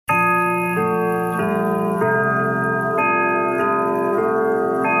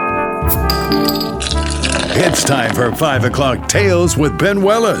It's time for 5 o'clock Tales with Ben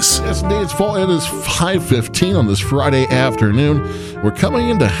Willis. Yes, indeed. It is 5:15 on this Friday afternoon. We're coming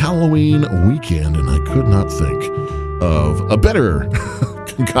into Halloween weekend, and I could not think of a better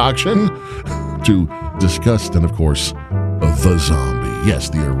concoction to discuss than, of course, the zombie. Yes,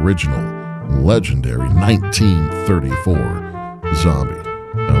 the original, legendary 1934 zombie.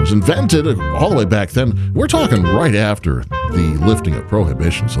 It was invented all the way back then. We're talking right after the lifting of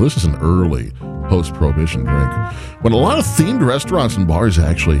Prohibition, so this is an early post-Prohibition drink, when a lot of themed restaurants and bars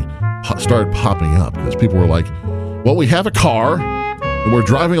actually started popping up because people were like, well, we have a car and we're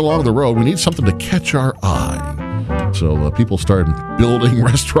driving along the road. We need something to catch our eye. So people started building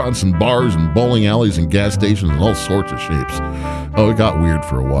restaurants and bars and bowling alleys and gas stations and all sorts of shapes. Oh, it got weird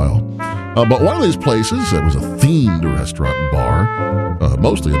for a while. But one of these places that was a themed restaurant and bar,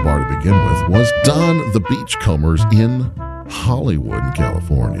 mostly a bar to begin with, was Don The Beachcomber's in Hollywood,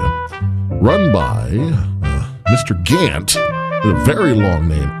 California. Run by Mr. Gant, with a very long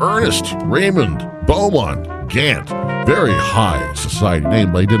name, Ernest Raymond Beaumont Gant. Very high society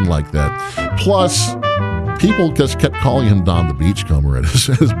name, but he didn't like that. Plus, people just kept calling him Don the Beachcomber at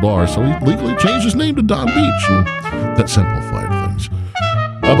his bar, so he legally changed his name to Don Beach, and that simplified things.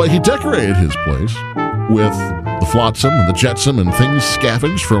 But he decorated his place with the flotsam and the jetsam and things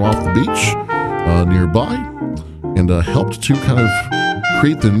scavenged from off the beach nearby, and helped to kind of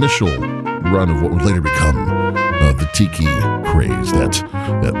create the initial run of what would later become the tiki craze,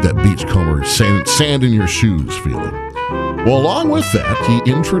 that beachcomber sand in your shoes feeling. Well, along with that, he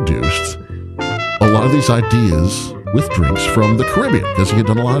introduced a lot of these ideas with drinks from the Caribbean, because he had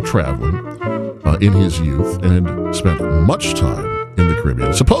done a lot of traveling in his youth and had spent much time in the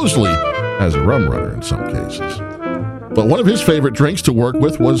Caribbean, supposedly as a rum runner in some cases. But one of his favorite drinks to work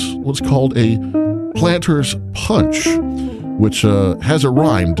with was what's called a planter's punch, which has a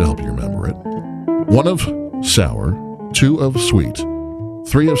rhyme to help you remember it. 1 of sour, 2 of sweet,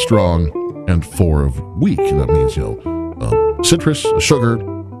 3 of strong, and 4 of weak. And that means, citrus, sugar,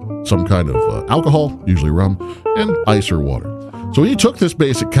 some kind of alcohol, usually rum, and ice or water. So he took this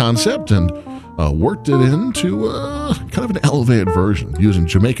basic concept and worked it into kind of an elevated version, using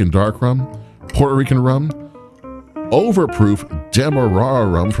Jamaican dark rum, Puerto Rican rum, overproof Demerara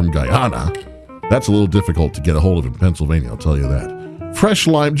rum from Guyana. That's a little difficult to get a hold of in Pennsylvania, I'll tell you that. Fresh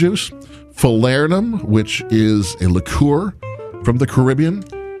lime juice, falernum, which is a liqueur from the Caribbean,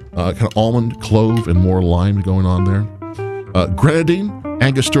 kind of almond, clove, and more lime going on there. Grenadine,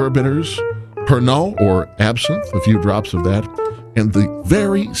 Angostura bitters, Pernod or absinthe, a few drops of that, and the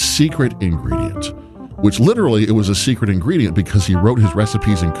very secret ingredient, which literally it was a secret ingredient because he wrote his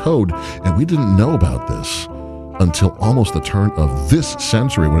recipes in code, and we didn't know about this until almost the turn of this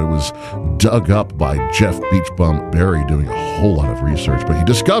century, when it was dug up by Jeff Beachbum Berry doing a whole lot of research. But he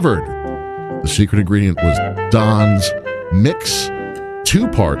discovered the secret ingredient was Don's mix, 2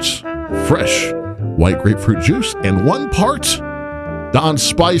 parts fresh white grapefruit juice and 1 part Don's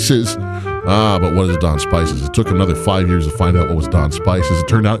spices. But what is Don's spices? It took another 5 years to find out what was Don's spices. It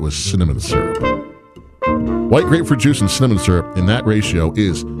turned out it was cinnamon syrup. White grapefruit juice and cinnamon syrup in that ratio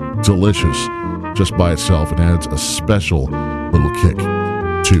is delicious just by itself, and adds a special little kick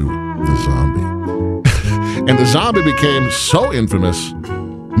to the zombie. And the zombie became so infamous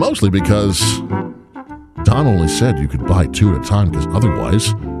mostly because Don only said you could buy 2 at a time, because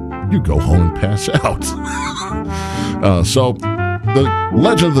otherwise you'd go home and pass out. So the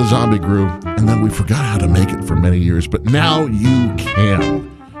legend of the zombie grew, and then we forgot how to make it for many years, but now you can.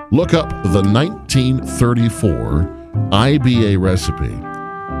 Look up the 1934 IBA recipe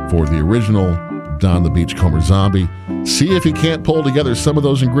for the original Don the Beachcomber zombie. See if you can't pull together some of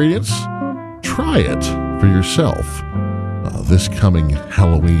those ingredients. Try it for yourself this coming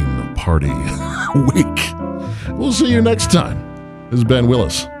Halloween party week. We'll see you next time. This is Ben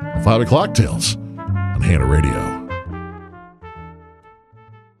Willis, 5 o'clock Tales on Hannah Radio.